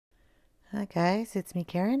Hi guys, it's me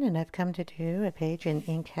Karen, and I've come to do a page in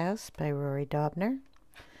Ink House by Rory Dobner.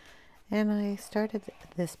 And I started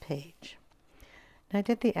this page. And I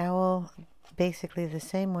did the owl basically the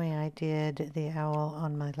same way I did the owl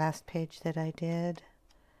on my last page that I did.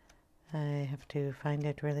 I have to find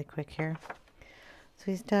it really quick here. So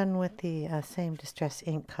he's done with the same distress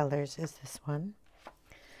ink colors as this one.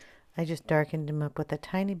 I just darkened him up with a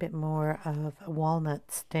tiny bit more of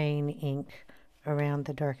walnut stain ink around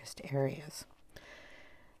the darkest areas.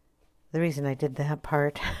 The reason I did that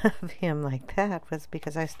part of him like that was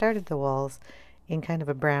because I started the walls in kind of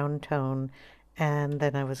a brown tone, and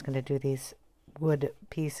then I was going to do these wood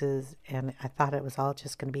pieces, and I thought it was all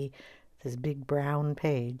just going to be this big brown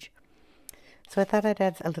page. So I thought I'd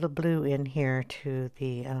add a little blue in here to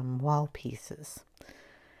the wall pieces.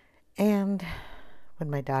 And when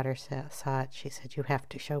my daughter saw it, she said, "You have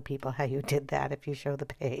to show people how you did that if you show the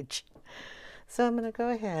page." So I'm going to go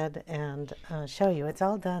ahead and show you. It's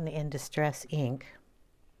all done in distress ink.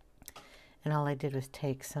 And all I did was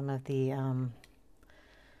take some of the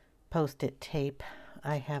Post-it tape.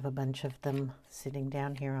 I have a bunch of them sitting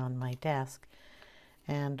down here on my desk.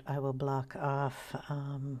 And I will block off,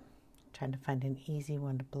 trying to find an easy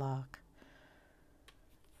one to block.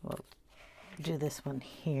 We'll do this one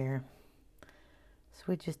here. So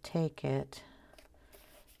we just take it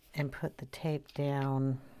and put the tape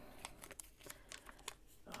down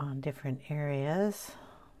on different areas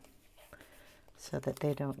so that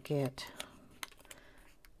they don't get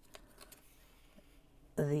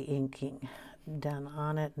the inking done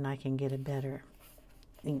on it, and I can get a better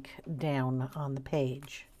ink down on the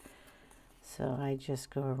page. So I just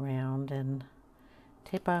go around and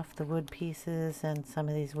tape off the wood pieces, and some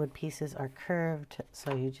of these wood pieces are curved,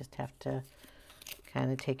 so you just have to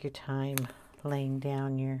kind of take your time laying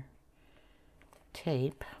down your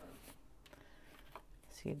tape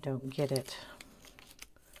so you don't get it.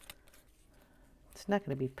 It's not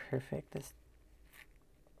going to be perfect. This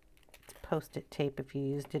Post-it tape, if you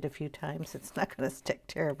used it a few times, it's not going to stick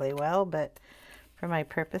terribly well, but for my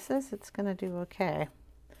purposes, it's going to do okay.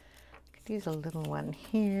 I could use a little one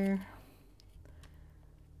here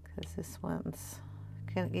because this one's,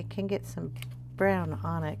 it can get some brown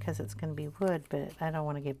on it because it's going to be wood, but I don't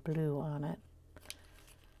want to get blue on it.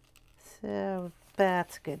 So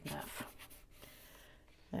that's good enough.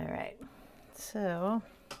 All right, so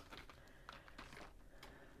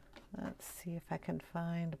let's see if I can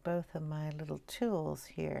find both of my little tools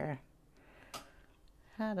here.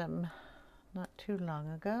 Had them not too long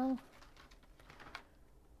ago.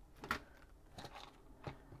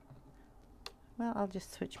 Well, I'll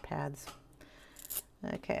just switch pads.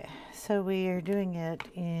 Okay, so we are doing it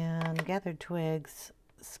in gathered twigs,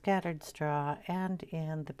 scattered straw, and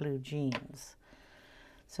in the blue jeans.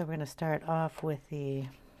 So we're going to start off with the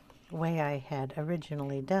way I had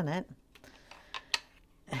originally done it,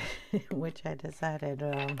 which I decided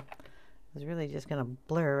was really just going to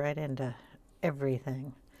blur right into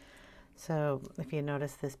everything. So if you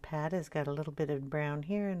notice, this pad has got a little bit of brown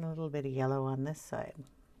here and a little bit of yellow on this side.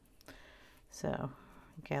 So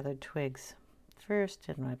gathered twigs first,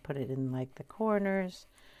 and I put it in like the corners,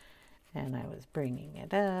 and I was bringing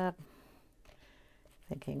it up,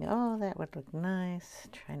 thinking, oh, that would look nice.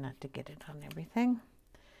 Try not to get it on everything.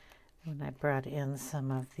 And I brought in some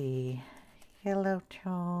of the yellow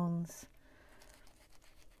tones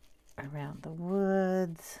around the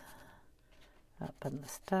woods, up in the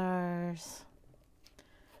stars.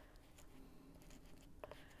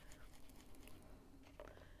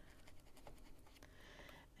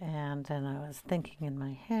 And then I was thinking in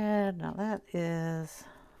my head, now that is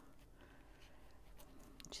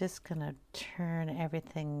just gonna turn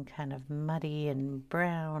everything kind of muddy and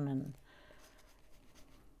brown, and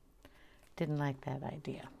didn't like that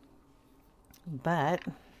idea. But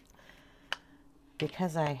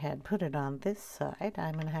because I had put it on this side,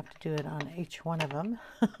 I'm gonna have to do it on each one of them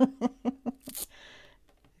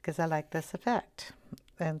because I like this effect.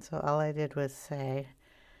 And so all I did was say,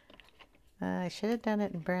 I should have done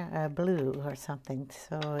it in brown, blue or something,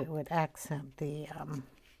 so it would accent the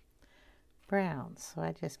brown. So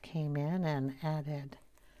I just came in and added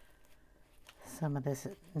some of this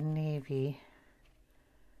navy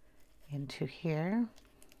into here.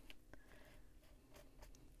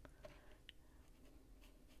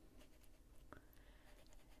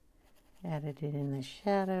 Added it in the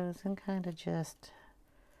shadows and kind of just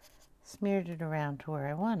smeared it around to where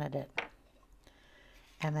I wanted it.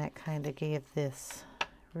 And that kind of gave this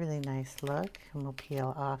really nice look. And we'll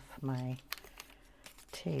peel off my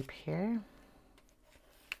tape here.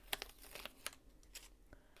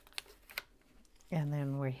 And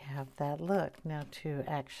then we have that look. Now to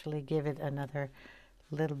actually give it another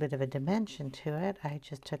little bit of a dimension to it, I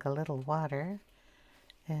just took a little water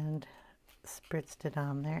and spritzed it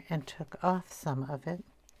on there and took off some of it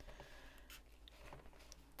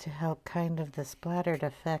to help kind of the splattered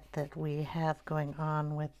effect that we have going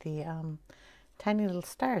on with the tiny little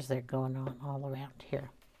stars that are going on all around here.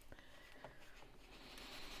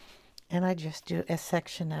 And I just do a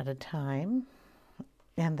section at a time,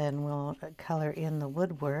 and then we'll color in the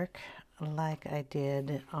woodwork like I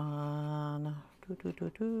did on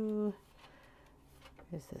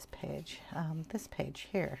where's this page? This page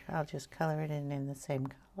here. I'll just color it in the same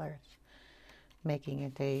colors, making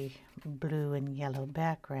it a blue and yellow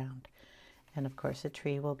background. And of course the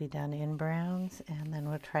tree will be done in browns, and then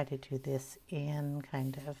we'll try to do this in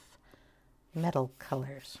kind of metal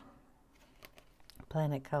colors,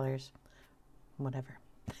 planet colors, whatever.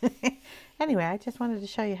 Anyway, I just wanted to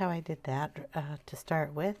show you how I did that to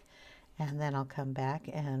start with, and then I'll come back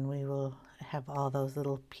and we will have all those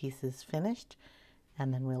little pieces finished,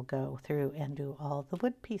 and then we'll go through and do all the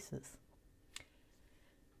wood pieces.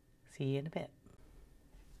 See you in a bit.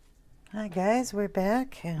 Hi guys, we're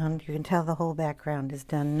back, and you can tell the whole background is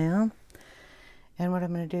done now. And what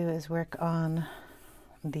I'm going to do is work on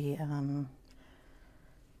the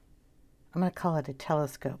I'm going to call it a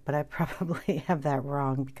telescope, but I probably have that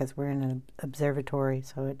wrong because we're in an observatory,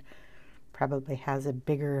 so it probably has a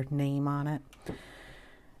bigger name on it.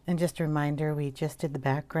 And just a reminder, we just did the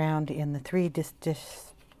background in the 3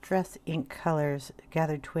 distress ink colors: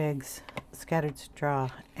 gathered twigs, scattered straw,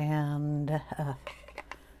 and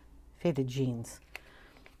faded jeans.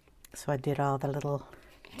 So I did all the little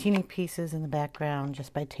teeny pieces in the background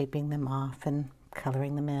just by taping them off and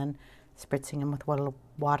coloring them in, spritzing them with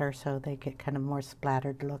water so they get kind of more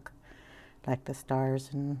splattered look, like the stars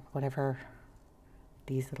and whatever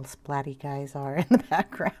these little splatty guys are in the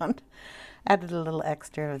background. Added a little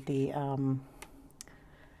extra of the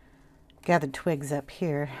gathered twigs up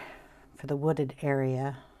here for the wooded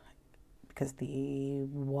area because the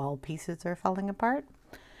wall pieces are falling apart.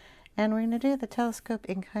 And we're going to do the telescope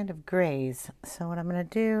in kind of grays. So what I'm going to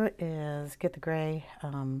do is get the gray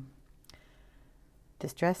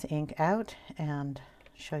distress ink out and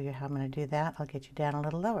show you how I'm going to do that. I'll get you down a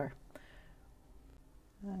little lower.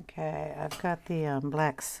 Okay, I've got the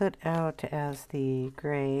black soot out as the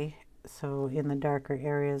gray. So in the darker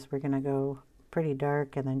areas, we're going to go pretty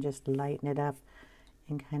dark and then just lighten it up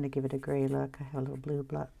and kind of give it a gray look. I have a little blue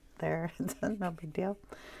blot there. It's no big deal.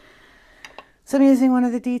 So I'm using one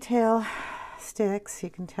of the detail sticks. You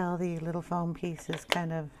can tell the little foam piece is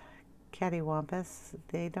kind of cattywampus.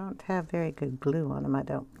 They don't have very good glue on them, I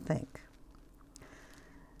don't think.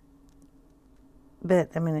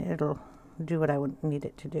 But, I mean, it'll do what I would need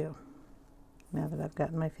it to do now that I've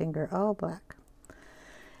gotten my finger all black.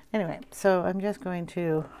 Anyway, so I'm just going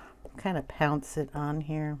to kind of pounce it on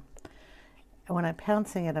here. And when I'm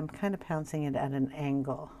pouncing it, I'm kind of pouncing it at an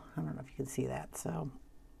angle. I don't know if you can see that. So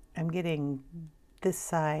I'm getting this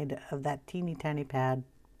side of that teeny tiny pad,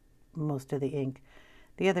 most of the ink.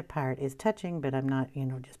 The other part is touching, but I'm not, you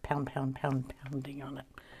know, just pounding on it.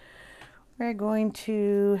 We're going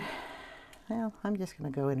to, well, I'm just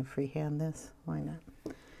going to go in and freehand this. Why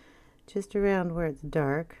not? Just around where it's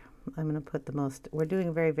dark, I'm going to put the most, we're doing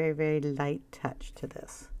a very, very, very light touch to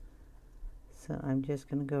this. So I'm just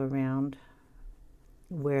going to go around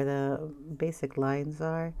where the basic lines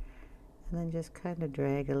are, and then just kind of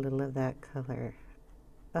drag a little of that color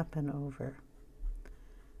up and over.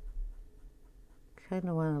 Kind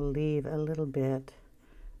of want to leave a little bit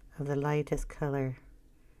of the lightest color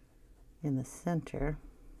in the center.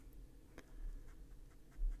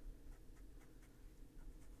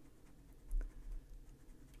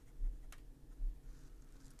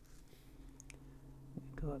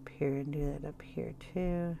 Go up here and do that up here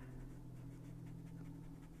too.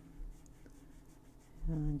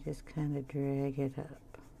 And just kind of drag it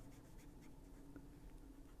up.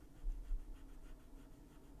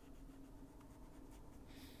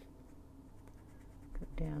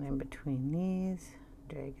 Go down in between these,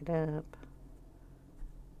 drag it up.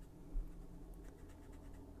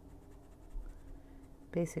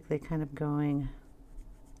 Basically kind of going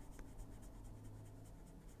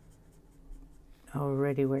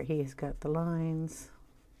already where he's got the lines.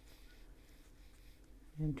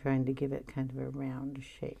 And trying to give it kind of a round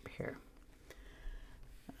shape here.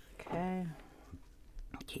 Okay,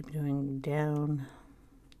 keep doing down.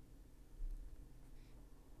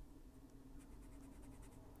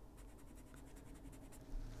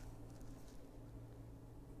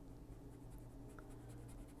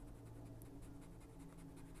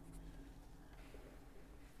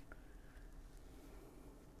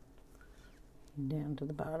 down to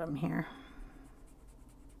the bottom here.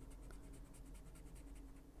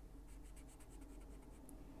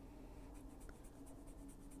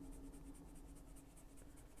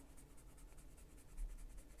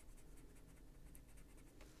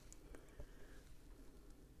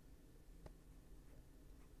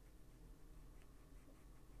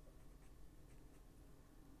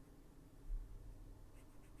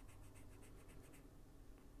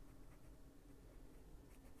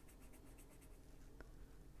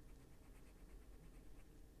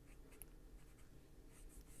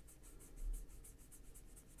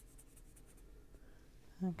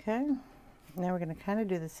 Okay, now we're going to kind of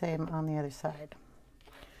do the same on the other side,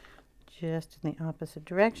 just in the opposite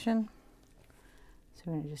direction. So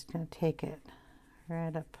we're just going to take it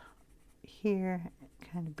right up here,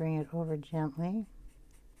 kind of bring it over gently.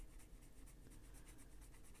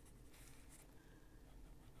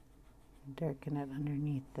 Darken it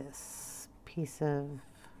underneath this piece of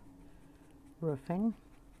roofing.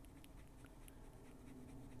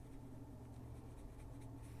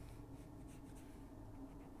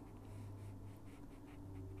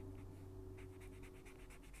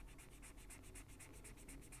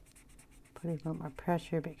 Putting a little more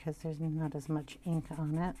pressure because there's not as much ink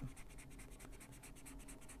on it.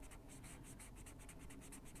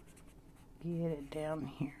 Get it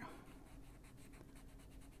down here.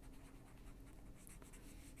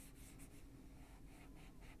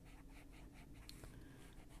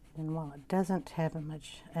 And while it doesn't have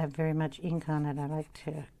very much ink on it, I like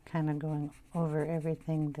to kind of going over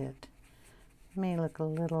everything that may look a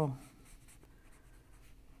little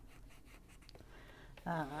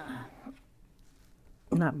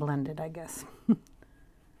not blended, I guess.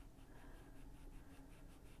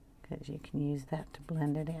 Because you can use that to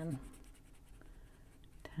blend it in.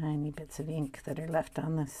 Tiny bits of ink that are left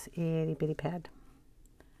on this itty bitty pad.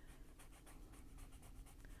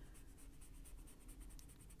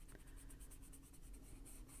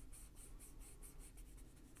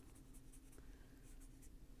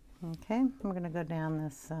 Okay, we're going to go down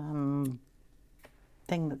this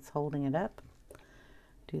thing that's holding it up.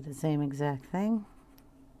 Do the same exact thing.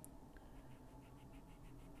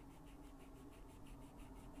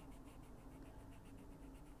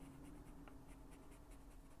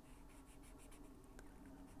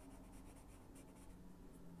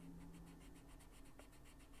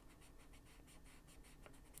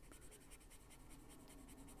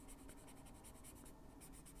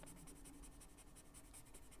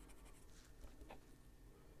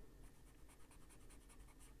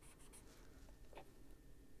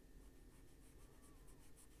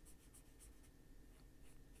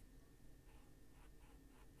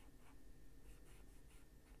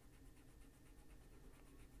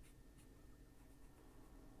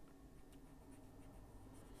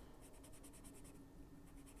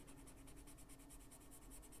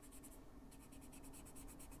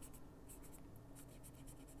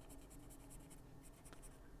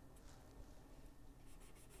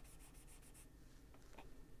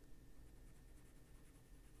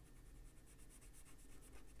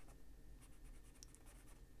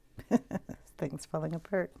 Thing's falling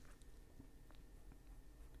apart.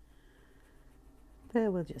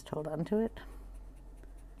 But we'll just hold on to it.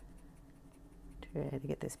 Try to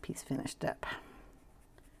get this piece finished up.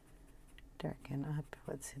 Darken up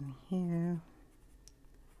what's in here.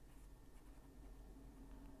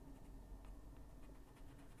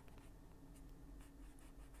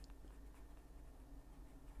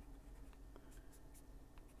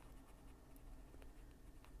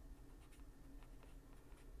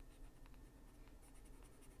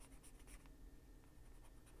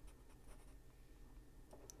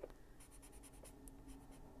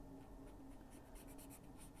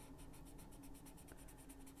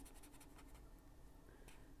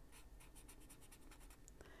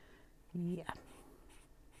 Yeah.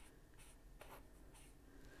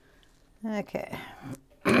 Okay.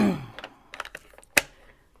 That's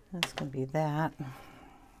going to be that.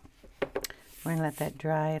 We're going to let that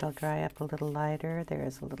dry. It'll dry up a little lighter.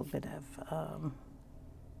 There's a little bit of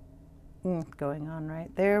going on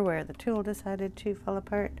right there where the tool decided to fall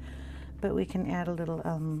apart. But we can add a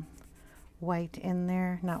little white in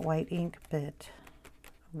there. Not white ink, but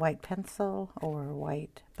white pencil or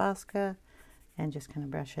white Posca. And just kind of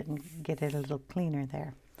brush it and get it a little cleaner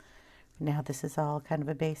there. Now this is all kind of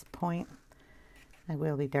a base point. I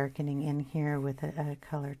will be darkening in here with a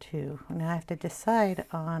color too. Now I have to decide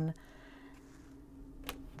on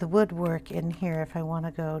the woodwork in here if I want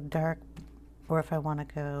to go dark or if I want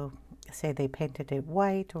to go, say they painted it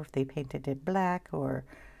white or if they painted it black or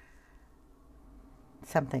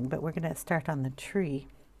something. But we're going to start on the tree.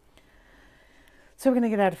 So we're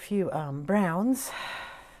going to get out a few browns,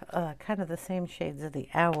 kind of the same shades of the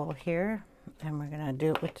owl here, and we're going to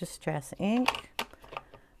do it with Distress ink.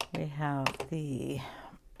 We have this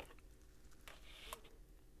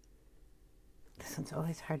one's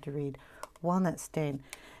always hard to read, Walnut Stain.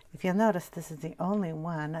 If you'll notice, this is the only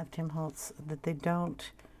one of Tim Holtz that they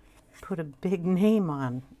don't put a big name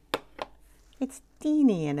on. It's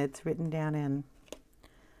teeny, and it's written down in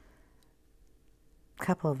a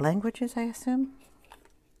couple of languages, I assume.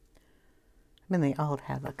 I mean, they all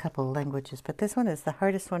have a couple of languages, but this one is the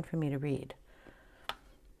hardest one for me to read.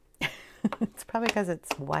 It's probably because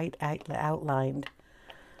it's white outlined.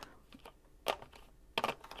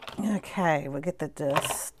 Okay, we'll get the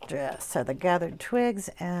Distress, so the Gathered Twigs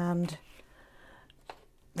and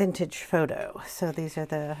Vintage Photo. So these are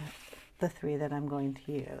the three that I'm going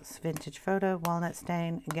to use. Vintage Photo, Walnut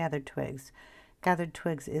Stain, and Gathered Twigs. Gathered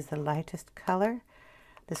Twigs is the lightest color.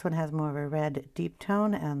 This one has more of a red deep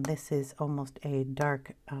tone, and this is almost a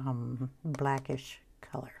dark blackish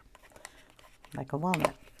color, like a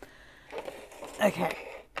walnut. Okay,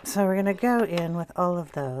 so we're going to go in with all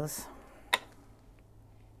of those.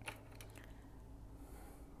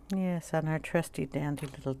 Yes, on our trusty dandy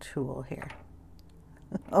little tool here.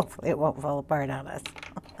 Hopefully it won't fall apart on us.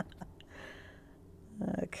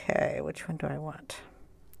 Okay, which one do I want?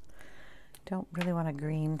 Don't really want a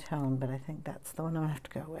green tone, but I think that's the one I'm going to have to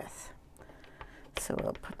go with. So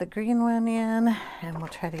we'll put the green one in, and we'll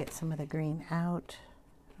try to get some of the green out.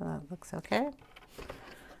 Looks okay.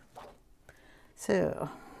 So,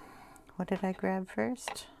 what did I grab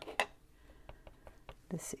first?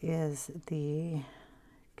 This is the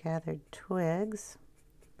Gathered Twigs,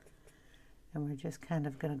 and we're just kind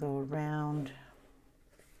of going to go around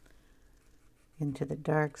into the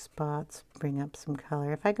dark spots, bring up some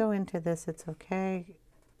color. If I go into this, it's okay.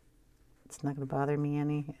 It's not going to bother me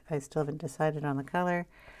any. I still haven't decided on the color,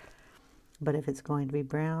 but if it's going to be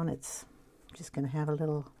brown, it's just going to have a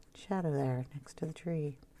little shadow there next to the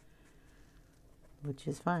tree, which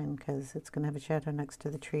is fine because it's going to have a shadow next to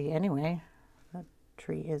the tree anyway. That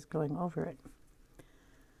tree is going over it.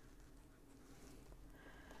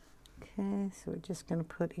 Okay, so we're just going to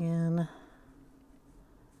put in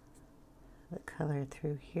the color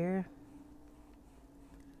through here.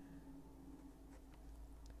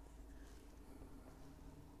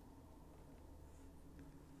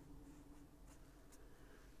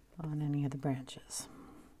 On any of the branches.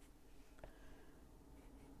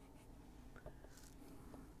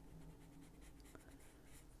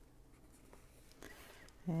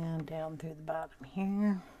 And down through the bottom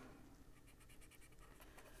here.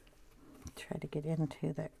 Try to get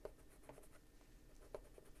into the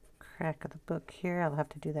crack of the book here. I'll have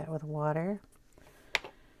to do that with water.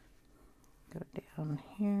 Go down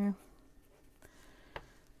here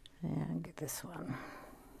and get this one.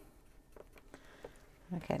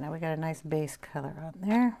 Okay, now we got a nice base color on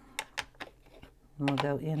there. And we'll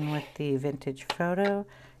go in with the Vintage Photo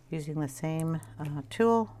using the same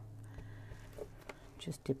tool,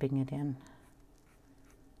 just dipping it in,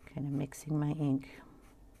 kind of mixing my ink.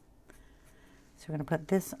 So we're going to put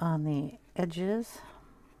this on the edges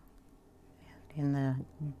and in the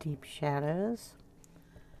deep shadows.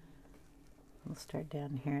 We'll start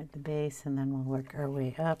down here at the base, and then we'll work our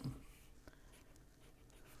way up.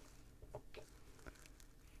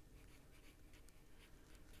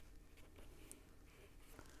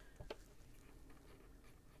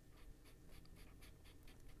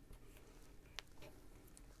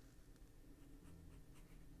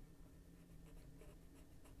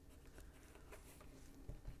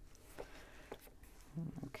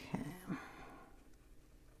 Okay.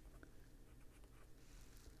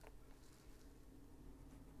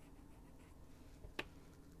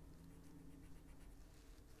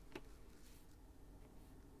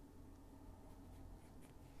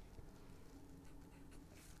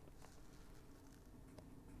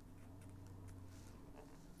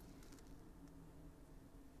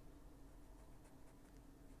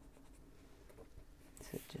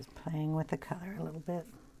 So just playing with the color a little bit.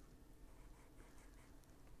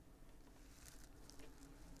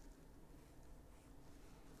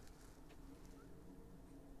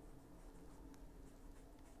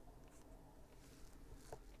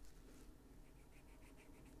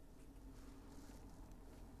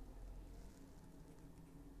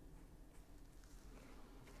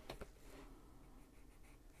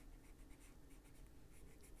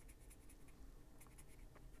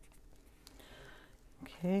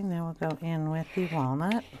 Okay, now we'll go in with the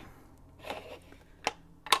walnut.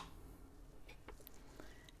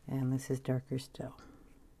 And this is darker still.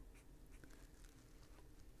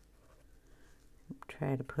 Try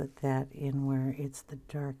try to put that in where it's the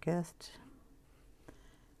darkest,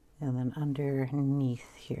 and then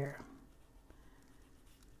underneath here.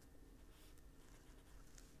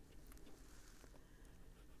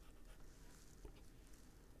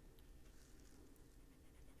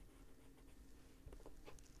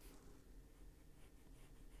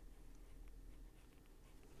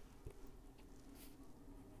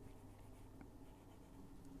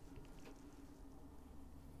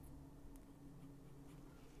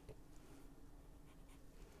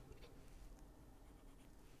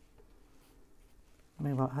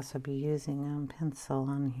 We will also be using pencil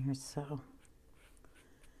on here, so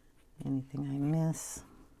anything I miss,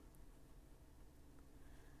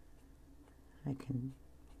 I can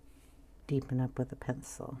deepen up with a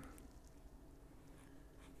pencil.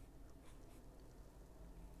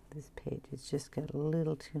 This page has just got a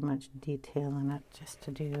little too much detail in it just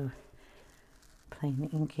to do plain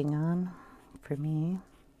inking on for me.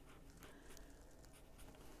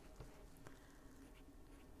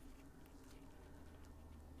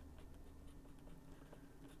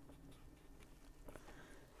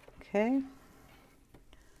 Okay,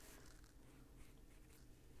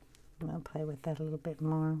 I'll play with that a little bit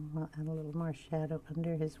more. We'll add a little more shadow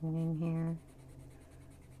under his wing here.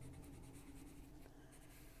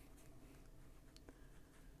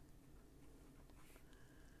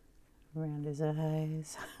 Around his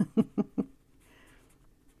eyes.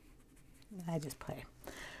 I just play.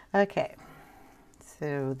 Okay,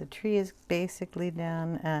 so the tree is basically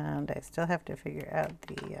done, and I still have to figure out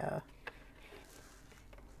the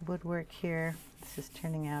woodwork here. This is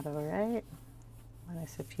turning out all right.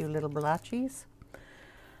 Nice, a few little blotches.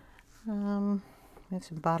 There's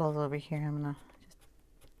some bottles over here. I'm gonna just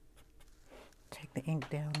take the ink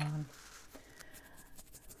down on.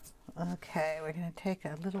 Okay, we're gonna take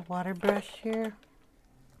a little water brush here.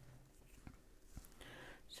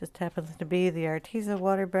 It just happens to be the Arteza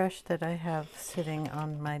water brush that I have sitting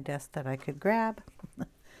on my desk that I could grab.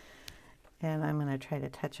 And I'm gonna try to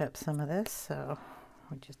touch up some of this, so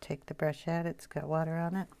we just take the brush out, it's got water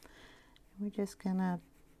on it. And we're just gonna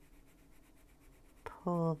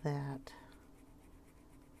pull that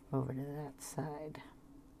over to that side.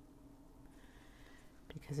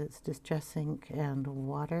 Because it's distress ink and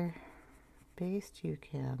water based, you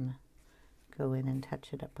can go in and touch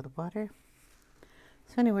it up with water.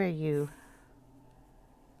 So anywhere you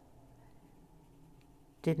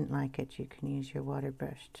didn't like it, you can use your water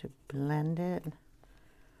brush to blend it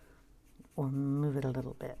or move it a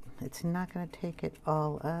little bit. It's not going to take it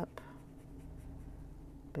all up,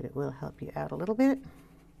 but it will help you out a little bit.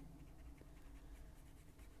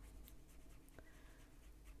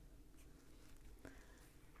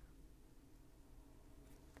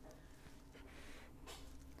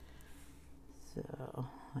 So,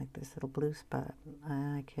 like this little blue spot,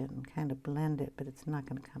 I can kind of blend it, but it's not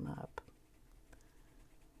going to come up.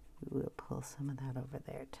 We will pull some of that over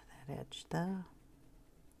there to that edge though.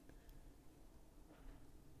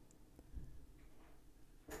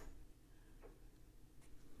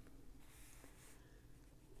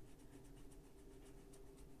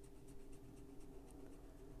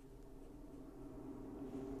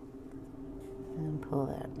 And pull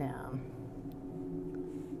that down.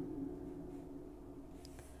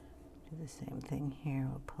 Do the same thing here.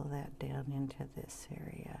 We'll pull that down into this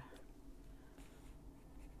area.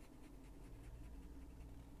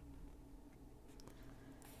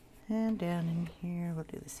 And down in here, we'll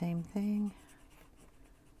do the same thing.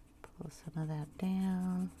 Pull some of that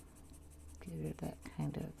down. Get rid of that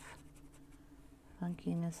kind of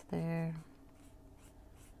funkiness there.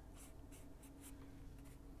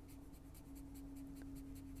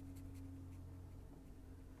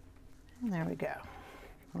 And there we go.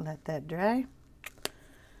 We'll let that dry,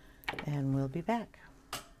 and we'll be back.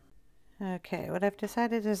 Okay, what I've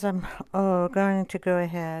decided is I'm going to go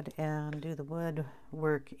ahead and do the wood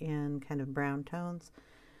work in kind of brown tones,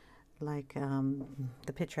 like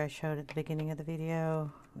the picture I showed at the beginning of the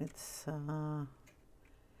video. It's the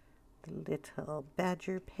little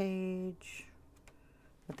badger page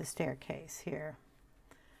with the staircase here.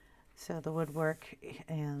 So the woodwork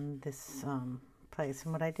in this place.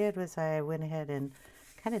 And what I did was I went ahead and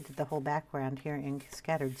kind of did the whole background here in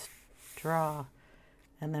scattered straw,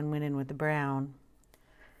 and then went in with the brown.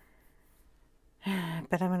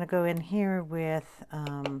 But I'm going to go in here with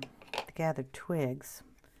the gathered twigs.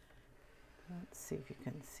 Let's see if you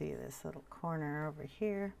can see this little corner over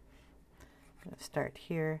here. I'm going to start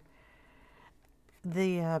here.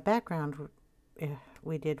 The background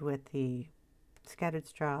we did with the scattered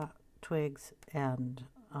straw, twigs, and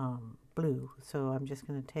blue. So I'm just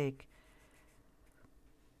going to take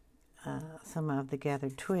some of the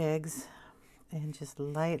gathered twigs and just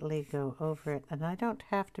lightly go over it. And I don't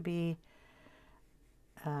have to be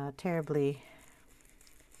terribly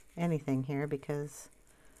anything here because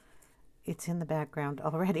it's in the background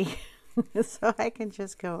already. So I can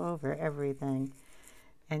just go over everything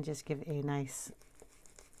and just give a nice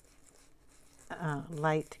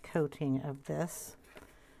light coating of this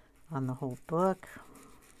on the whole book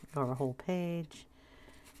or a whole page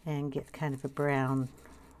and get kind of a brown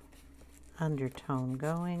undertone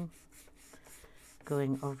going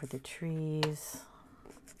over the trees.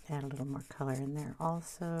 Add a little more color in there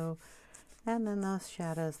also. And then those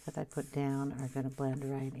shadows that I put down are going to blend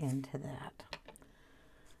right into that.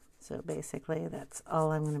 So basically that's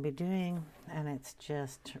all I'm going to be doing, and it's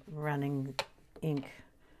just running ink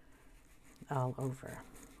all over.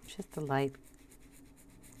 Just a light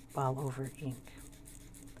all over ink.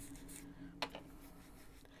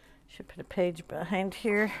 Should put a page behind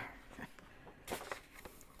here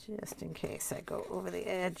just in case I go over the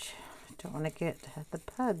edge. Don't want to get the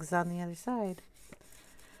pugs on the other side.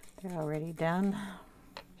 They're already done.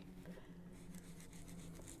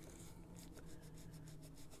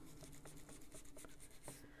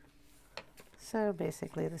 So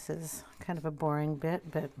basically this is kind of a boring bit,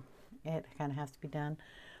 but it kind of has to be done.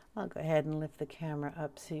 I'll go ahead and lift the camera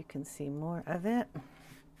up so you can see more of it.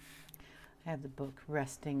 I have the book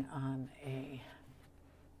resting on a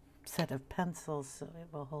set of pencils, so it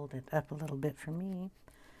will hold it up a little bit for me.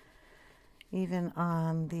 Even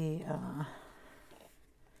on the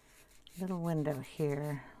little window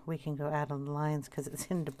here, we can go out on the lines because it's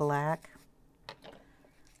into black.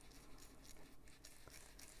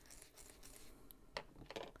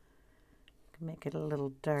 Make it a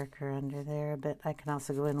little darker under there, but I can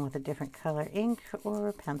also go in with a different color ink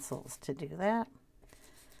or pencils to do that.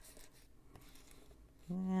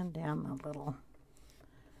 And down the little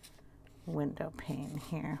window pane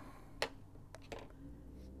here.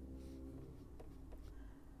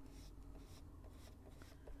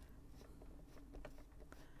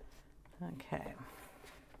 Okay.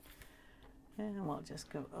 And we'll just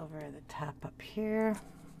go over the top up here.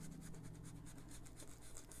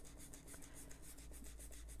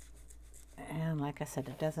 And like I said,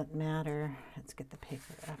 it doesn't matter. Let's get the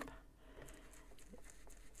paper up.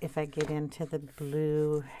 If I get into the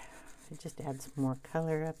blue, it just adds more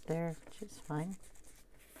color up there, which is fine.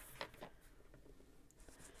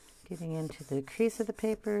 Getting into the crease of the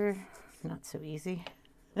paper, not so easy.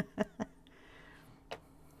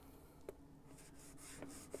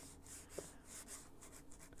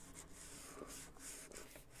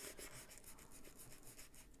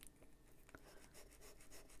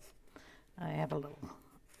 I have a little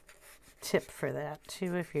tip for that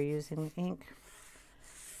too if you're using the ink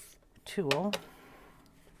tool.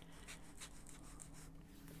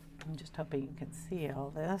 I'm just hoping you can see all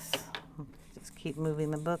this. Just keep moving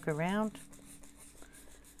the book around.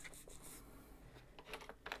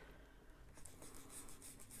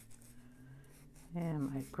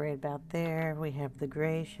 And right about there we have the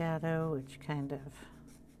gray shadow, which kind of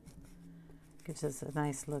gives us a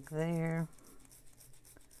nice look there.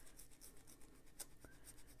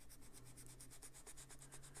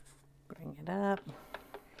 Bring it up.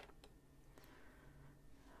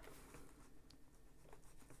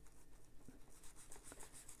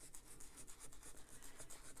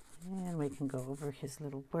 And we can go over his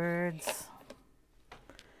little words.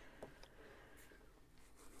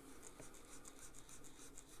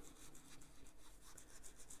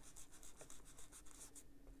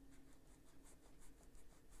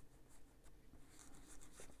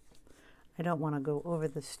 I don't want to go over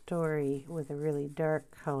the story with a really dark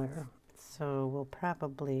color, so we'll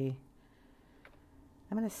probably,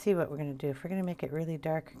 I'm going to see what we're going to do. If we're going to make it really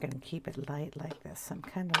dark, we're going to keep it light like this. I'm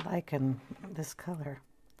kind of liking this color.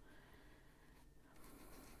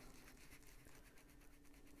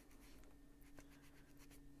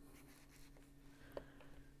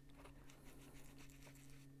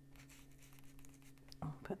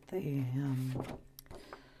 I'll put the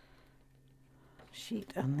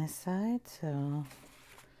sheet on this side, so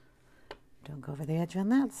don't go over the edge on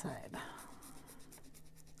that side.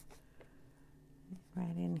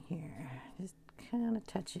 Right in here, just kind of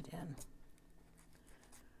touch it in.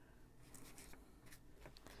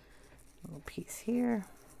 A little piece here.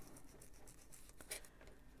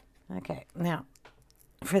 Okay, now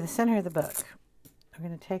for the center of the book, I'm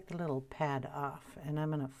going to take the little pad off and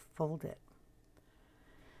I'm going to fold it.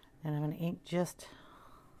 And I'm going to ink just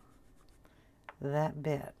that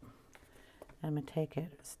bit. I'm going to take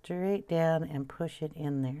it straight down and push it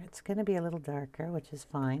in there. It's going to be a little darker, which is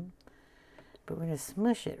fine, but we're going to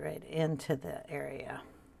smush it right into the area.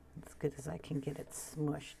 as good as I can get it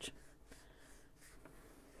smushed.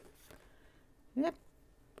 Yep,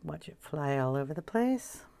 watch it fly all over the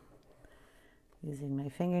place. Using my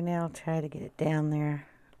fingernail, try to get it down there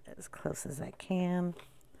as close as I can.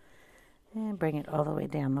 And bring it all the way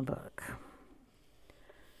down the book.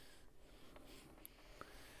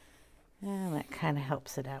 And that kind of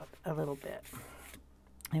helps it out a little bit.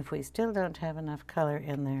 If we still don't have enough color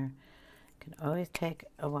in there, you can always take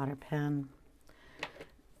a water pen.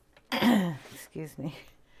 Excuse me.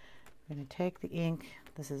 We're going to take the ink.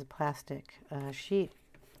 This is a plastic sheet.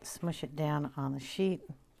 Smush it down on the sheet.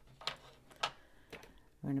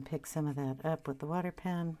 We're going to pick some of that up with the water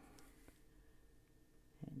pen.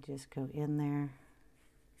 And just go in there.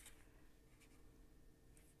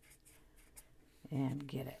 And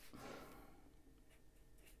get it.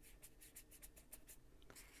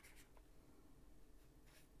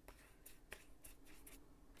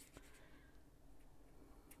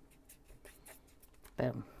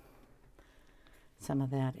 Boom. Some of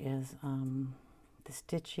that is the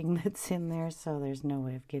stitching that's in there, so there's no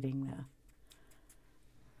way of getting the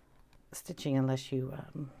stitching unless you,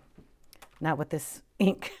 not with this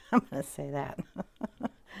ink, I'm going to say that.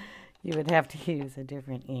 You would have to use a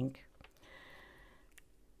different ink.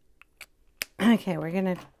 Okay, we're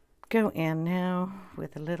going to go in now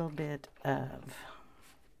with a little bit of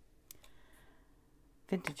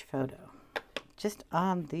Vintage Photo, just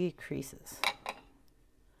on the creases.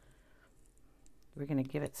 We're going to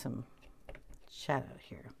give it some shadow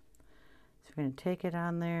here. So we're going to take it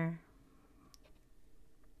on there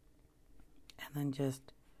and then just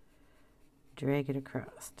drag it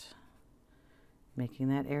across, making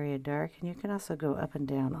that area dark. And you can also go up and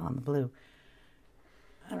down on the blue.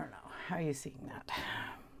 I don't know, how are you seeing that?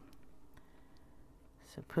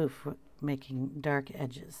 So poof, making dark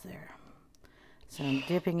edges there. So I'm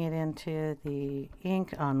dipping it into the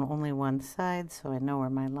ink on only one side so I know where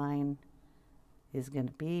my line is going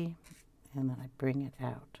to be, and then I bring it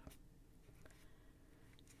out.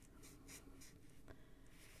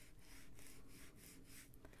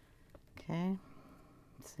 Okay,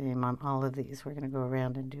 same on all of these. We're going to go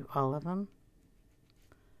around and do all of them.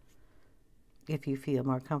 If you feel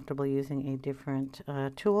more comfortable using a different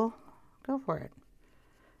tool, go for it.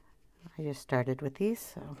 I just started with these,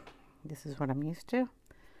 so this is what I'm used to.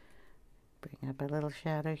 Bring up a little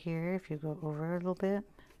shadow here if you go over a little bit.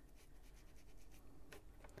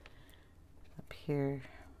 Up here,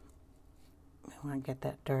 we want to get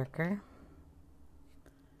that darker.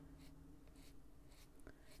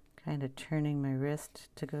 Kind of turning my wrist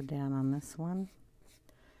to go down on this one.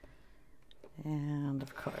 And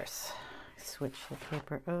of course, switch the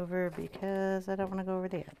paper over because I don't want to go over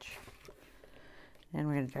the edge. And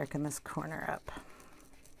we're going to darken this corner up.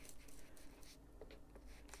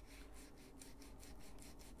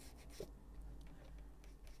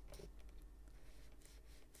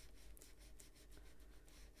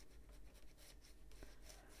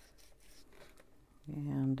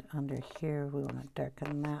 And under here, we want to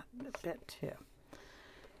darken that a bit too.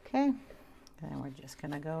 Okay, then we're just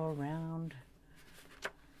going to go around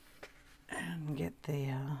and get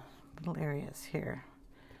the little areas here.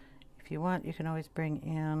 If you want, you can always bring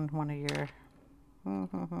in one of your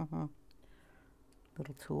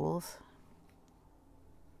little tools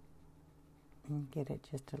and get it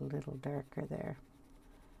just a little darker there.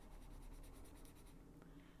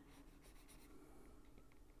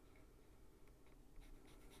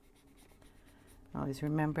 Always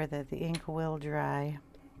remember that the ink will dry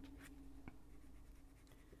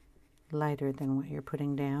lighter than what you're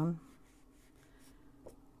putting down.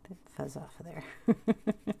 That fuzz off of there.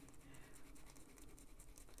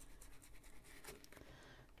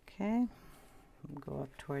 Okay, we'll go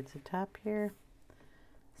up towards the top here.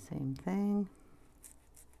 Same thing.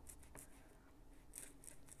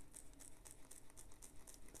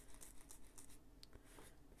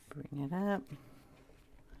 Bring it up.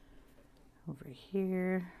 Over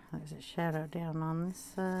here, there's a shadow down on this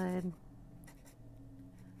side.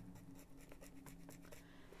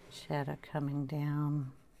 Shadow coming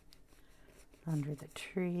down under the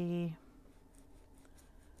tree.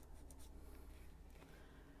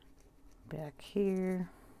 Back here.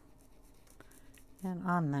 And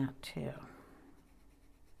on that too.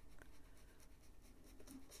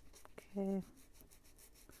 Okay.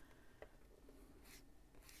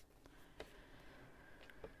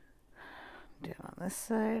 Down on this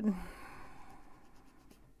side.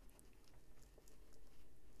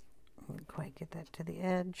 Didn't quite get that to the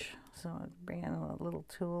edge, so I'll bring in a little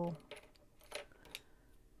tool.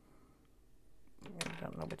 I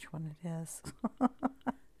don't know which one it is.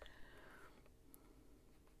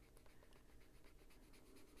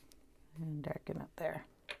 darken it there.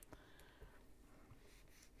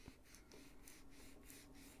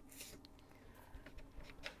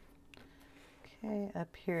 Okay,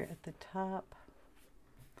 up here at the top,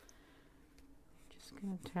 just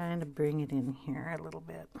going to try to bring it in here a little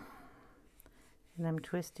bit. And I'm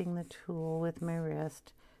twisting the tool with my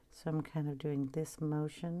wrist, so I'm kind of doing this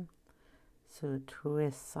motion so it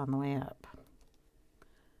twists on the way up,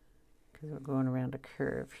 because we're going around a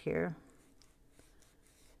curve here.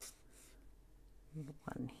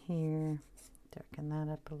 One here, darken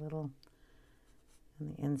that up a little,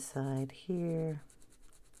 and the inside here.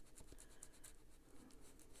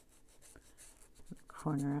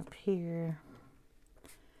 Corner up here,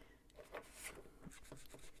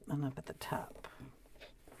 and up at the top.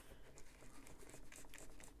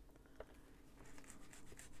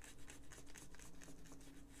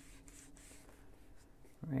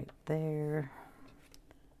 Right there.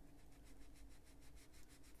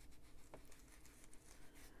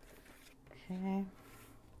 Okay.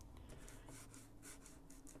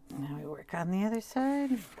 Now we work on the other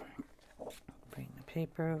side. Bring the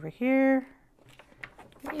paper over here.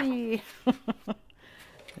 Yay.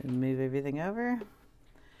 And move everything over,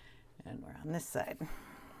 and we're on this side.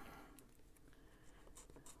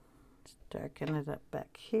 Just darken it up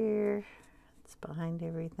back here. It's behind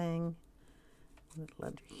everything. A little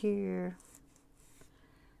under here.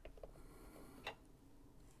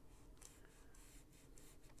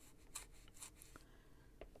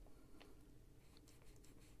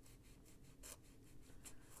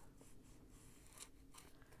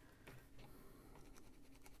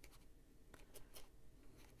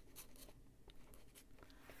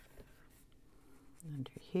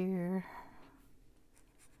 Under here.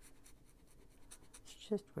 It's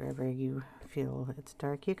just wherever you feel it's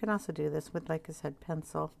dark. You can also do this with, like I said,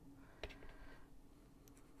 pencil,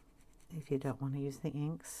 if you don't want to use the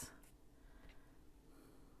inks.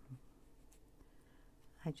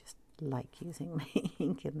 I just like using my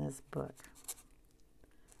ink in this book.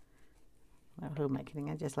 Well, who am I kidding?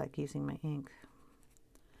 I just like using my ink.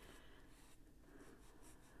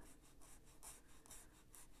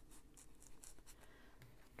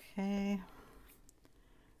 Okay,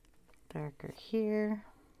 darker here.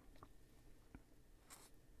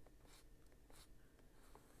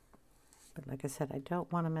 But like I said, I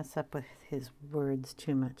don't want to mess up with his words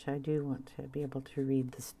too much. I do want to be able to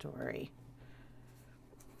read the story.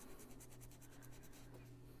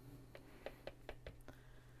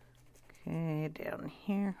 Okay, down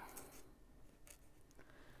here.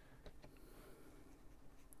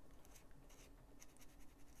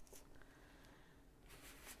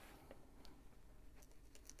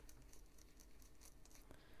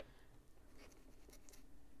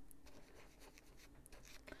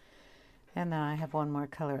 And now I have one more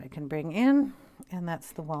color I can bring in, and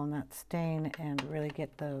that's the walnut stain, and really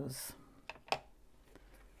get those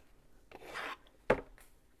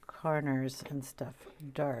corners and stuff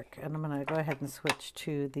dark. And I'm going to go ahead and switch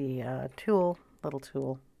to the little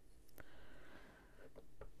tool,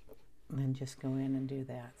 and then just go in and do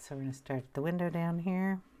that. So we're going to start the window down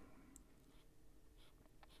here,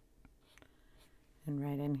 and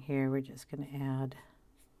right in here we're just going to add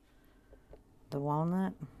the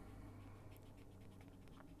walnut.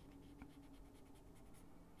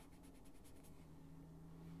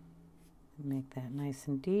 Make that nice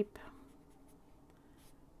and deep.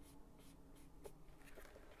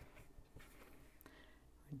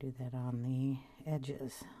 Do that on the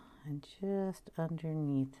edges and just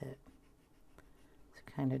underneath it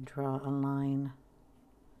to kind of draw a line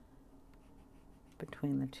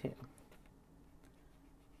between the two.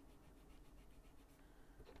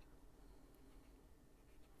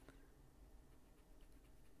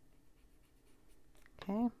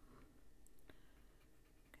 Okay.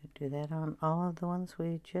 Do that on all of the ones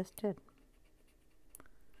we just did.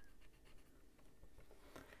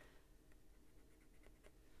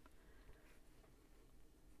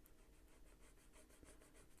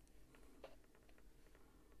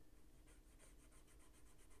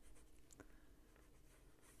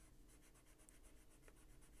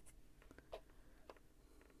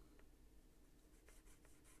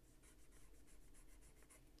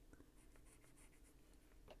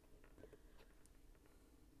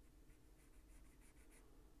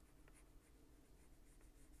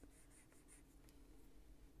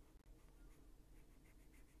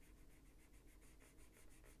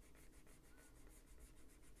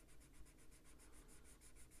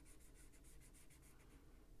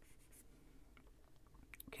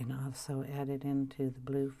 Can also add it into the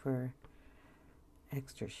blue for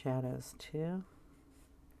extra shadows too.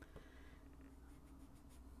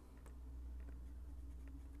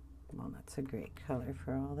 Walnut's a great color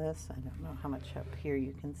for all this. I don't know how much up here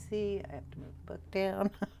you can see. I have to move the book down.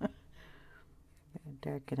 I'm going to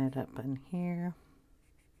darken it up in here.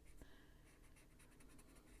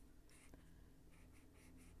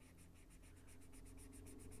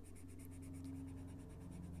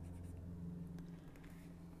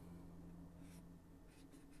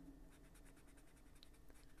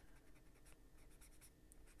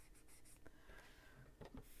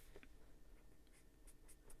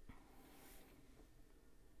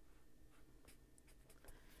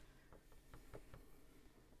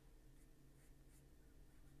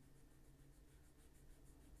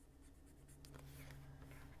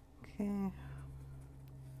 Okay.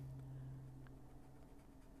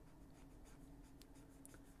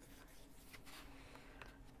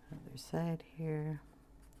 Other side here.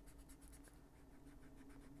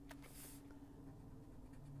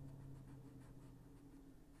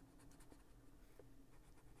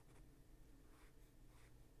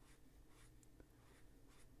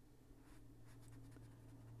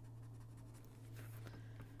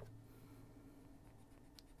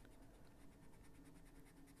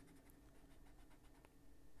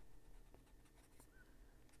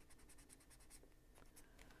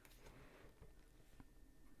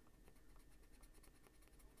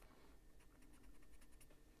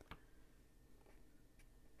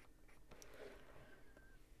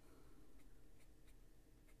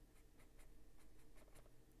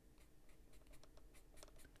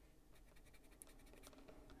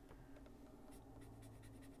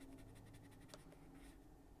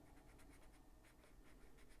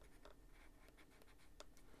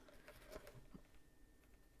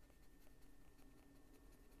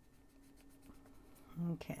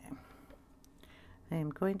 Okay, I am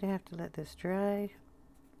going to have to let this dry,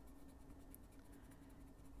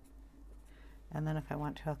 and then if I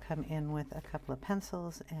want to, I'll come in with a couple of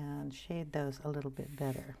pencils and shade those a little bit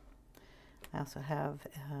better. I also have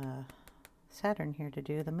Saturn here to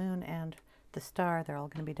do, the moon and the star. They're all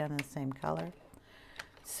going to be done in the same color,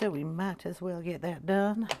 so we might as well get that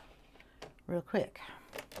done real quick.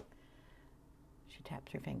 She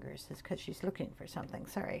taps her fingers. It's because she's looking for something.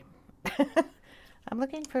 Sorry. I'm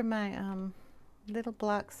looking for my little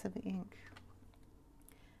blocks of ink.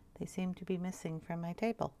 They seem to be missing from my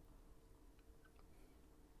table.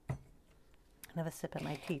 I have a sip of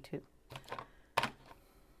my tea too.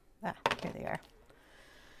 Ah, here they are.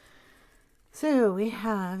 So we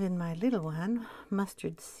have in my little one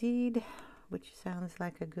mustard seed, which sounds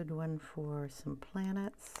like a good one for some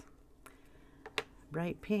planets.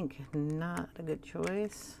 Bright pink, not a good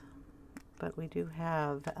choice. But we do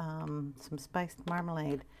have some spiced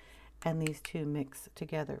marmalade, and these two mix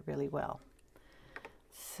together really well.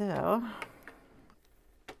 So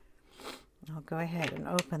I'll go ahead and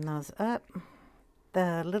open those up.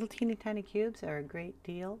 The little teeny tiny cubes are a great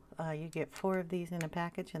deal. You get 4 of these in a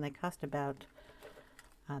package, and they cost about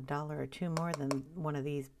 $1 or $2 more than one of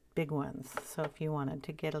these big ones. So if you wanted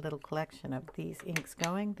to get a little collection of these inks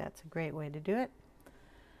going, that's a great way to do it.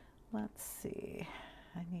 Let's see.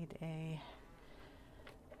 I need a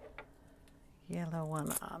yellow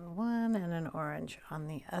one on one and an orange on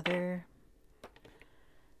the other.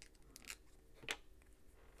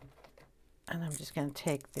 And I'm just going to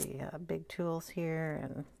take the big tools here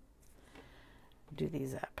and do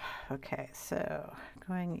these up. Okay, so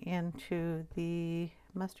going into the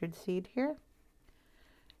mustard seed here.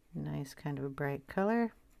 Nice kind of a bright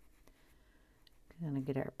color. Going to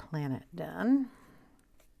get our planet done.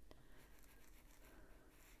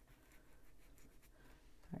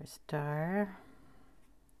 Our star.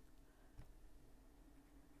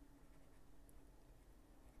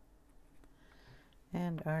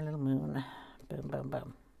 And our little moon. Boom, boom,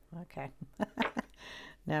 boom. Okay.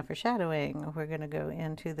 Now for shadowing, we're going to go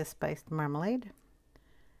into the spiced marmalade.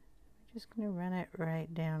 We're just going to run it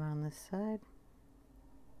right down on this side.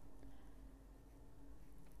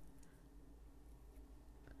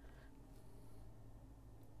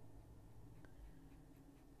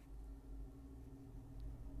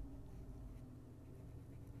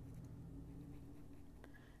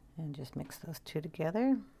 And just mix those two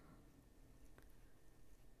together.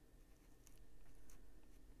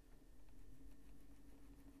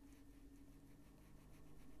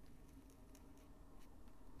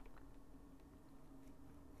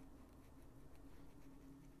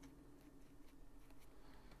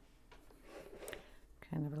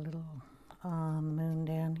 Kind of a little on the moon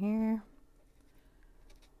down here.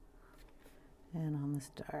 And on the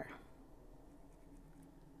star.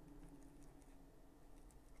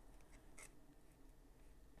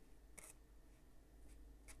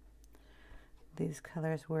 These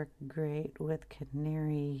colors work great with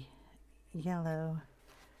canary yellow,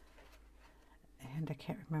 and I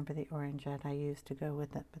can't remember the orange that I used to go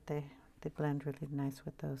with it, but they blend really nice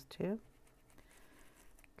with those two.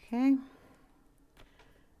 Okay,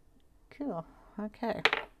 cool. Okay,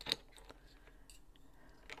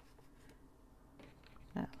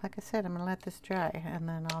 now, like I said, I'm going to let this dry, and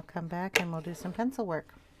then I'll come back and we'll do some pencil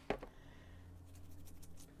work.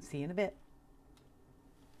 See you in a bit.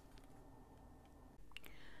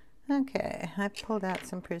 Okay, I pulled out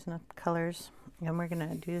some Prismacolors, and we're going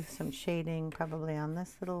to do some shading probably on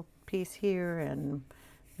this little piece here and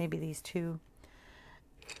maybe these two.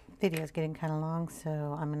 Video is getting kind of long,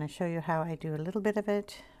 so I'm going to show you how I do a little bit of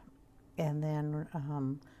it, and then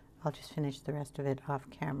I'll just finish the rest of it off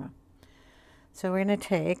camera. So we're going to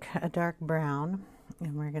take a dark brown,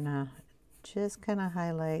 and we're going to just kind of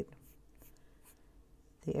highlight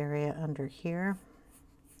the area under here.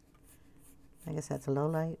 I guess that's a low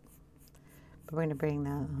light. But we're going to bring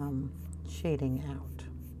the shading out.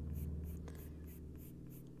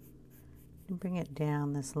 And bring it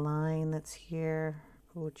down this line that's here,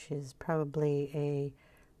 which is probably a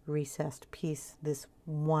recessed piece. This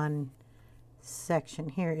one section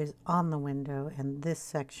here is on the window, and this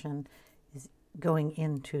section is going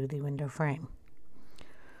into the window frame.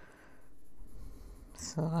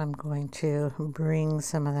 So I'm going to bring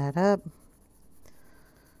some of that up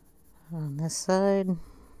on this side.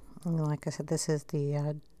 And like I said, this is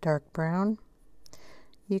the dark brown.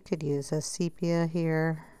 You could use a sepia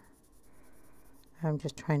here. I'm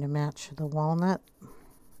just trying to match the walnut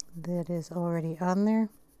that is already on there.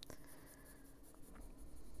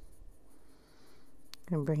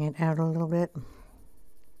 And bring it out a little bit.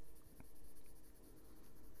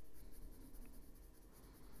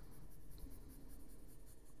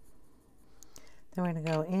 Then we're going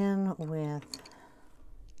to go in with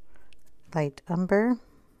light umber,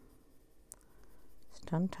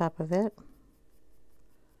 just on top of it.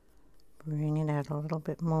 Bring it out a little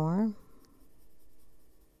bit more.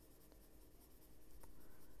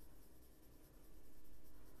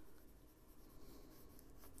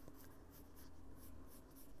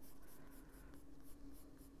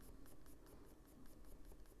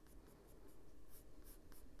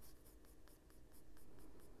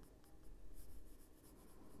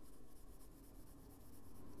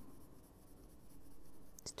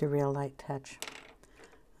 Just a real light touch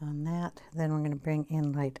on that. Then we're going to bring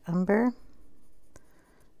in light umber,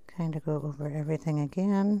 kind of go over everything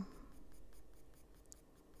again.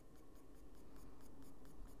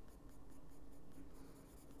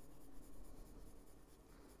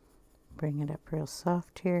 Bring it up real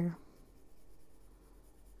soft here.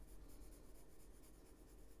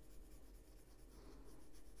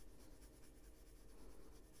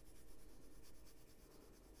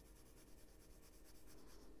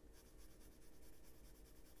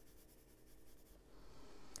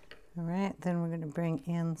 All right, then we're going to bring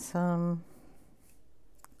in some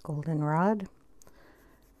goldenrod.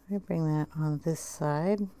 We bring that on this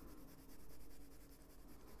side.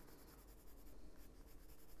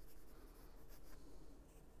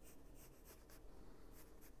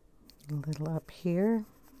 A little up here.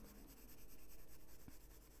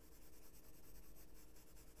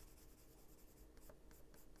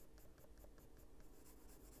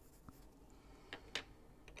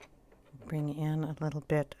 Bring in a little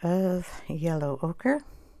bit of yellow ochre.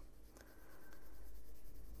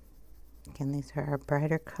 Again, these are our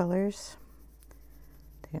brighter colors.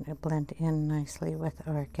 They're going to blend in nicely with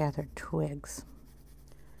our gathered twigs.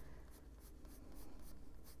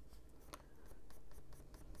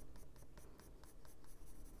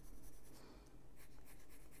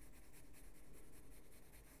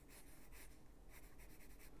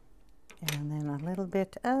 And then a little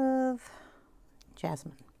bit of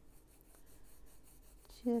jasmine.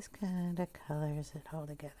 Just kind of colors it all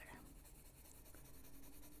together.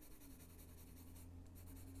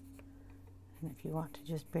 And if you want to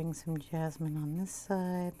just bring some jasmine on this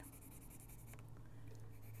side,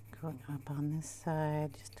 going up on this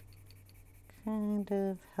side, just to kind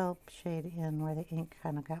of help shade in where the ink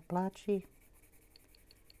kind of got blotchy.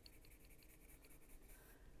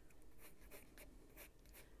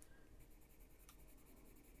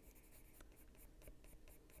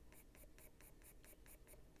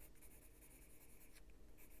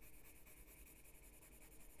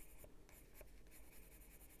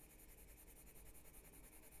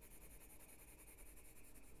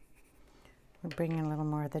 We're bringing a little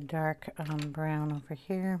more of the dark brown over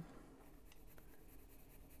here.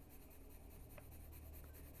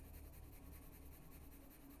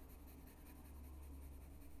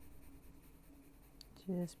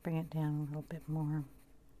 Just bring it down a little bit more.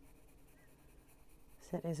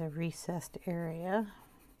 that is a recessed area.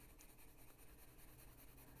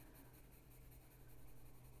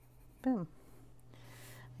 Boom.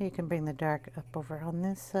 You can bring the dark up over on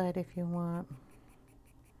this side if you want.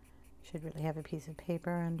 Should really have a piece of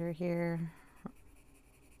paper under here.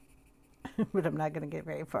 But I'm not going to get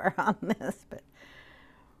very far on this, but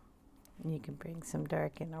you can bring some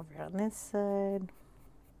dark in over on this side.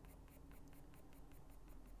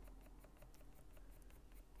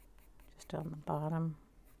 Just on the bottom.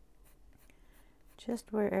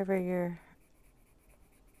 Just wherever your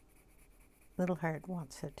little heart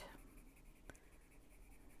wants it.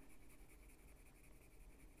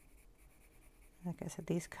 Like I said,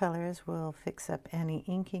 these colors will fix up any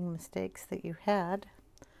inking mistakes that you had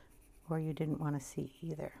or you didn't want to see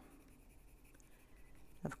either.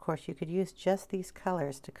 Of course, you could use just these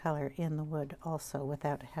colors to color in the wood also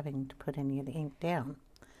without having to put any of the ink down.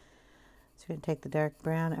 So we're going to take the dark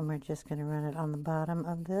brown and we're just going to run it on the bottom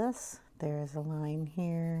of this. There is a line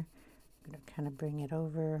here. I'm going to kind of bring it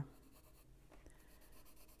over.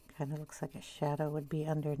 Kind of looks like a shadow would be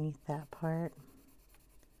underneath that part.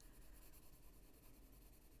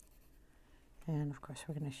 And of course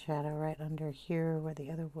we're going to shadow right under here where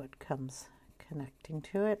the other wood comes connecting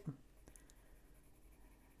to it.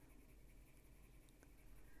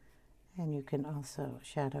 And you can also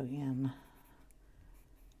shadow in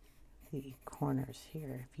the corners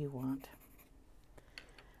here if you want.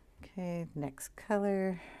 Okay, next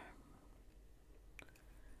color.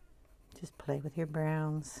 Just play with your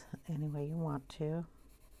browns any way you want to.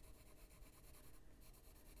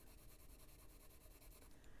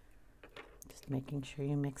 Just making sure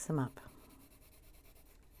you mix them up.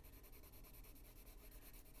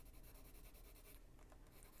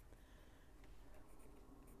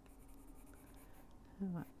 I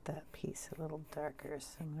want that piece a little darker,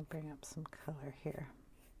 so I'm going to bring up some color here.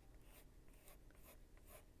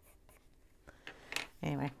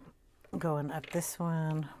 Anyway, going up this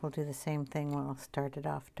one, we'll do the same thing. We'll start it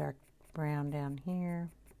off dark brown down here,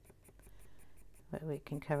 but we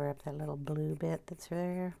can cover up that little blue bit that's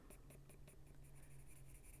there.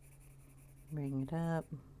 Bring it up.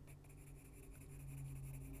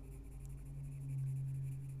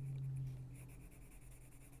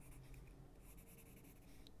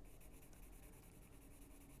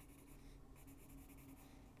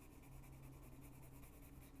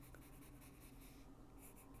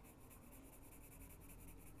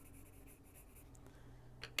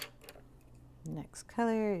 Next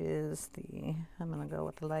color is I'm going to go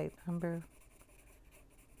with the light umber.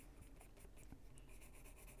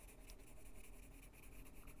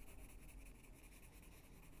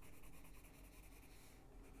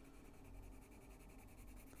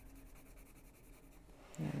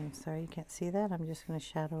 I'm sorry you can't see that. I'm just going to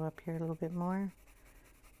shadow up here a little bit more.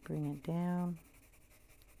 Bring it down.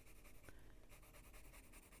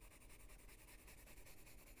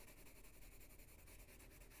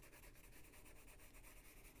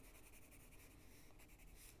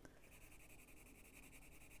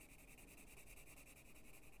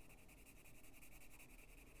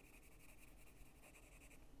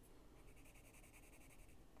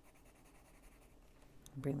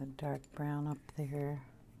 Bring the dark brown up there,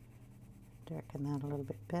 darken that a little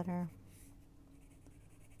bit better.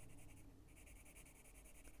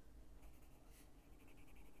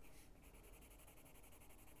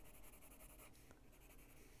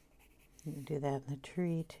 You can do that in the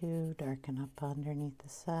tree too, darken up underneath the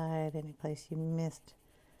side, any place you missed,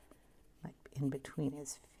 like in between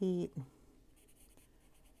his feet.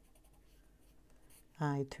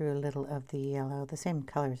 I threw a little of the yellow, the same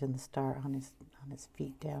colors in the star on his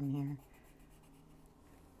feet down here.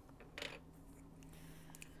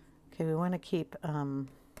 Okay, we want to keep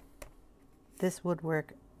this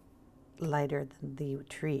woodwork lighter than the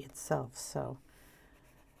tree itself, so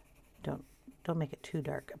don't make it too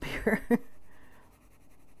dark up here. You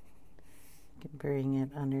can bring it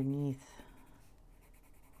underneath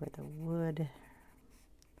where the wood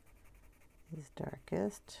is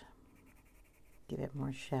darkest. Give it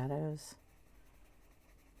more shadows.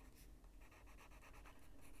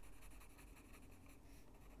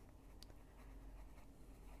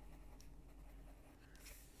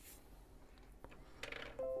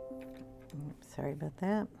 Sorry about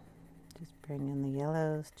that. Just bring in the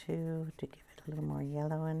yellows too to give it a little more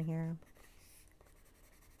yellow in here.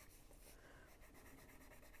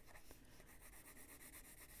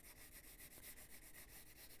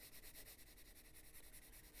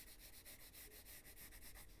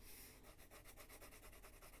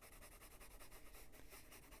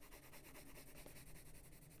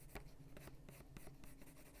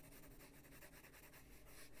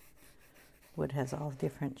 wood has all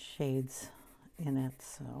different shades in it,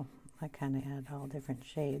 so I kind of add all different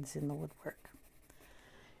shades in the woodwork.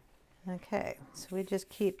 Okay, so we just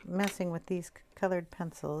keep messing with these colored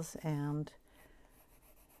pencils and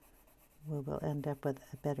we will end up with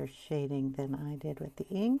a better shading than I did with the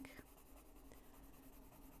ink.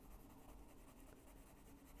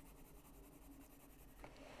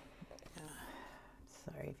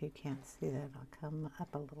 Sorry if you can't see that. I'll come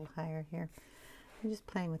up a little higher here. I'm just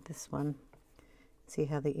playing with this one. See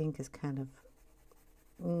how the ink is kind of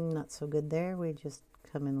not so good there. We just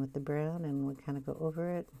come in with the brown and we kind of go over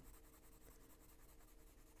it.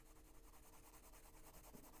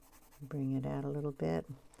 Bring it out a little bit.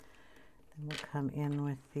 Then we'll come in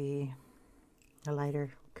with the lighter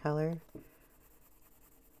color.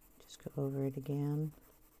 Just go over it again.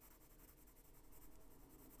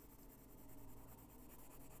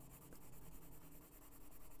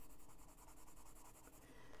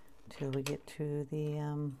 Until we get to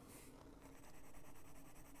the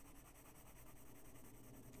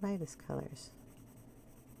lightest colors.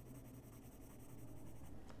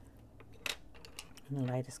 And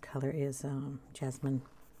the lightest color is Jasmine.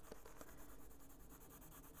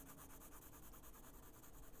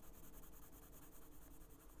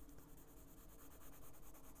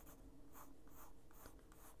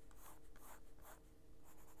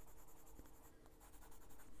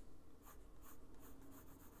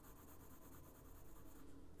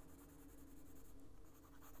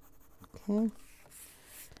 Okay.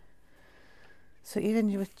 So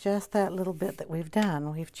even with just that little bit that we've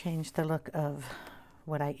done, we've changed the look of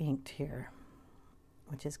what I inked here,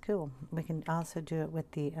 which is cool. We can also do it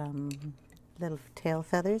with the little tail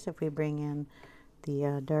feathers. If we bring in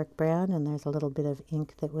the dark brown and there's a little bit of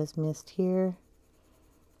ink that was missed here,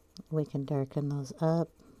 we can darken those up.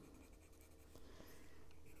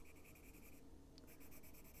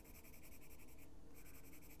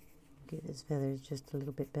 Give his feathers just a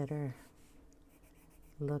little bit better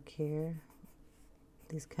look here.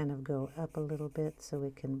 These kind of go up a little bit so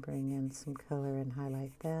we can bring in some color and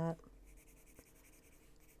highlight that.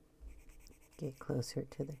 Get closer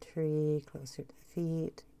to the tree, closer to the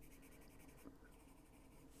feet.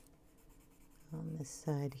 On this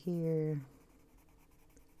side here,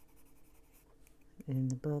 in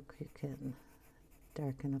the book you can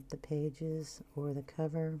darken up the pages or the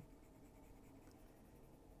cover.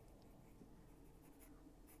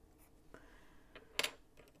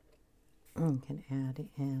 You can add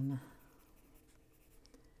in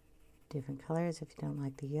different colors if you don't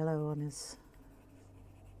like the yellow on his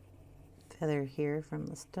feather here from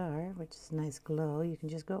the star, which is a nice glow. You can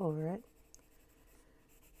just go over it.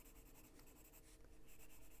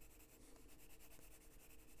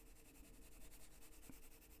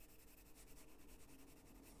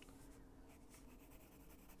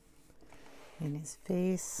 In his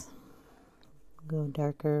face, go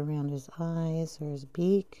darker around his eyes or his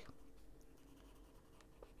beak.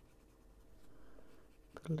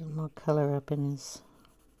 Put a little more color up in his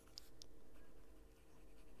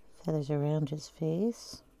feathers around his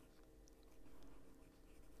face.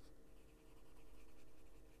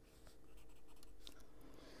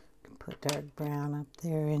 Can put dark brown up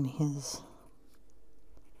there in his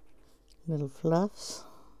little fluffs.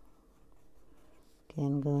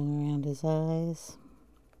 Again, going around his eyes.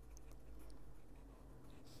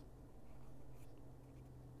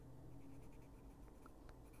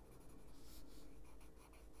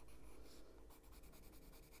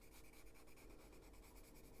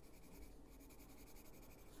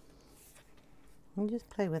 And just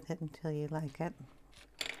play with it until you like it.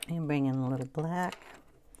 You bring in a little black.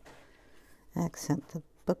 Accent the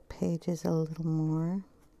book pages a little more.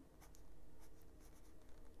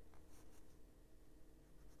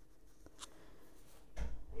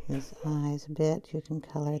 His eyes a bit, you can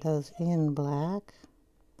color those in black.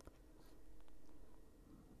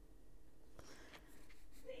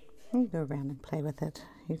 You go around and play with it.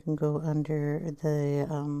 You can go under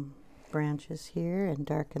the branches here and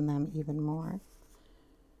darken them even more.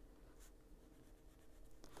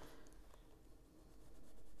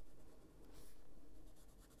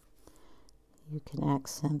 You can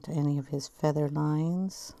accent any of his feather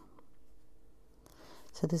lines.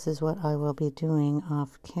 So this is what I will be doing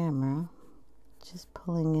off camera, just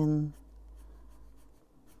pulling in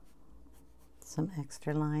some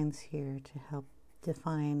extra lines here to help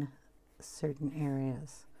define certain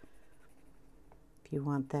areas. If you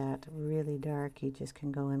want that really dark, you just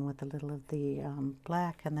can go in with a little of the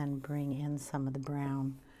black and then bring in some of the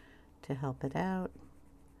brown to help it out.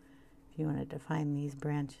 If you want to define these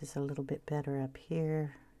branches a little bit better up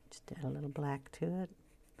here, just add a little black to it.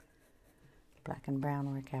 Black and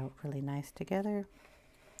brown work out really nice together.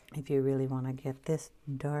 If you really want to get this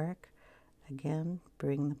dark, again,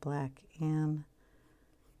 bring the black in,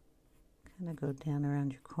 kind of go down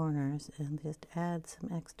around your corners and just add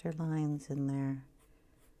some extra lines in there.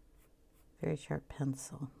 Very sharp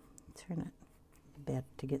pencil. Turn it a bit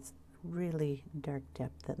to get really dark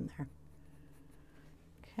depth in there.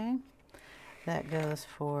 Okay, that goes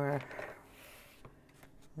for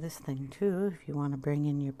this thing too. If you want to bring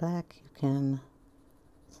in your black, you can,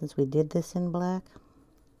 since we did this in black,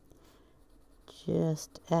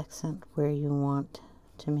 just accent where you want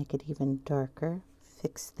to make it even darker.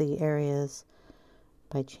 Fix the areas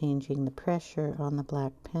by changing the pressure on the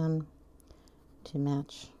black pen to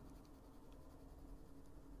match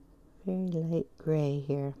very light gray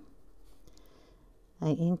here. I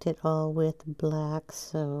inked it all with black,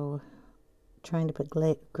 so trying to put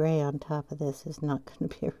gray on top of this is not going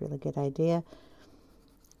to be a really good idea.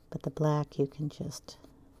 But the black, you can just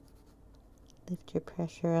lift your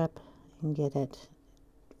pressure up and get it.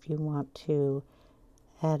 If you want to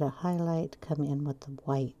add a highlight, come in with the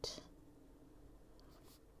white.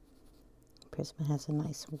 Prisma has a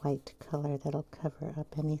nice white color that'll cover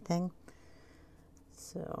up anything.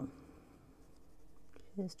 So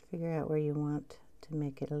just figure out where you want to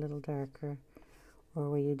make it a little darker,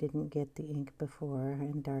 or where you didn't get the ink before,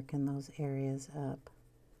 and darken those areas up.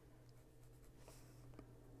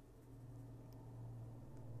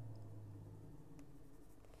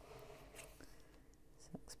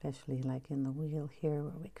 So especially like in the wheel here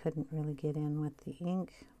where we couldn't really get in with the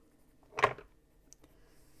ink.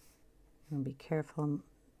 And be careful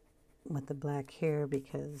with the black here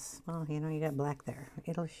because, well, you know, you got black there.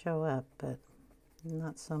 It'll show up, but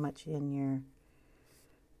not so much in your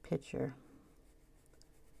picture.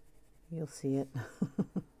 You'll see it.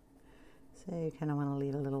 So you kind of want to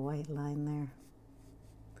leave a little white line there.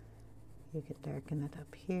 You can darken it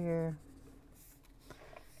up here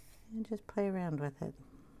and just play around with it.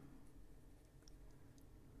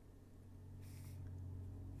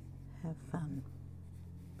 Have fun.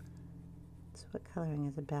 That's what coloring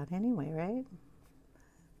is about anyway, right?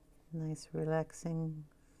 Nice, relaxing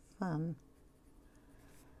fun.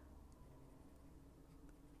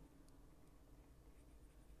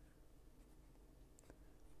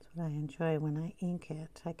 That's what I enjoy when I ink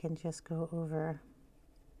it. I can just go over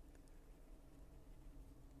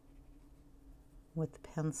with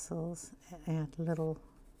pencils and add little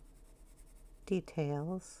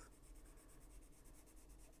details,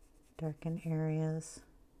 darken areas,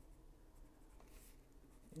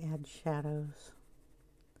 add shadows,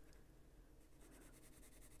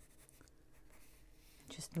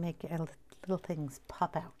 just make little things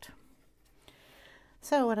pop out.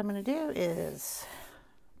 So what I'm going to do is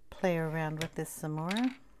play around with this some more.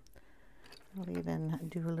 I'll even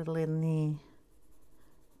do a little in the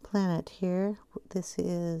planet here. This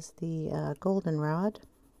is the goldenrod.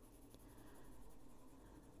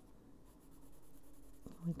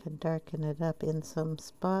 We could darken it up in some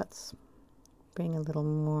spots, bring a little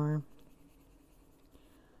more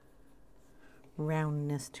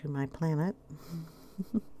roundness to my planet.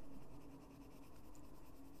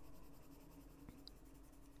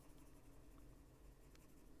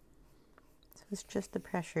 So it's just the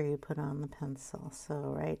pressure you put on the pencil. So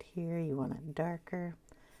right here you want it darker.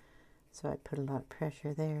 So I put a lot of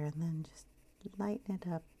pressure there and then just lighten it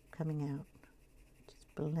up coming out.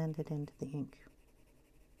 Just blend it into the ink.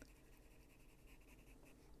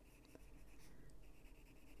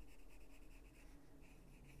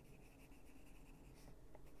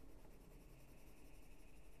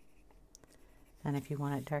 And if you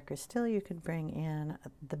want it darker still, you could bring in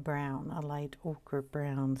the brown, a light ochre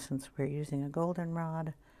brown, since we're using a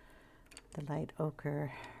goldenrod. The light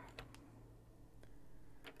ochre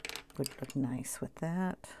would look nice with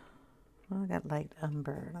that. Well, I got light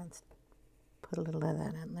umber. Let's put a little of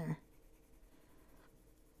that in there.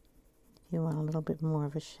 If you want a little bit more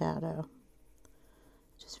of a shadow,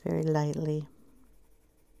 just very lightly.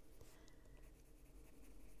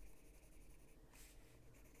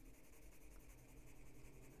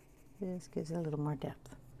 This gives it a little more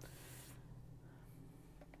depth.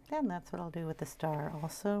 And that's what I'll do with the star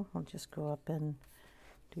also. I'll just go up and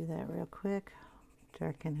do that real quick.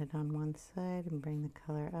 Darken it on one side and bring the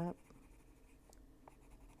color up.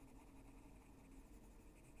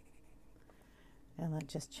 And that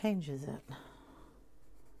just changes it.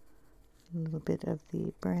 A little bit of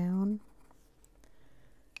the brown.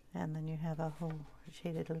 And then you have a whole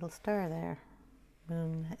shaded little star there.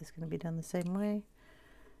 Moon is going to be done the same way.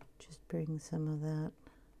 Just bring some of that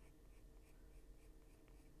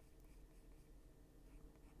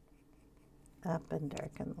up and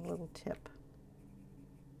darken the little tip.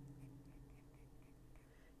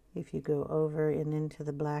 if you go over and into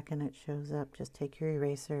the black and it shows up, just take your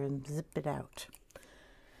eraser and zip it out.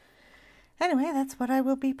 Anyway, that's what I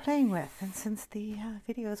will be playing with. And since the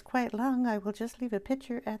video is quite long, I will just leave a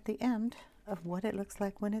picture at the end of what it looks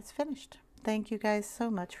like when it's finished. Thank you guys so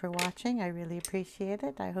much for watching. I really appreciate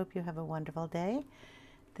it. I hope you have a wonderful day.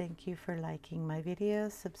 Thank you for liking my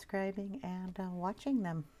videos, subscribing, and watching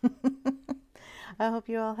them. I hope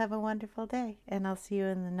you all have a wonderful day, and I'll see you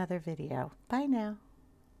in another video. Bye now.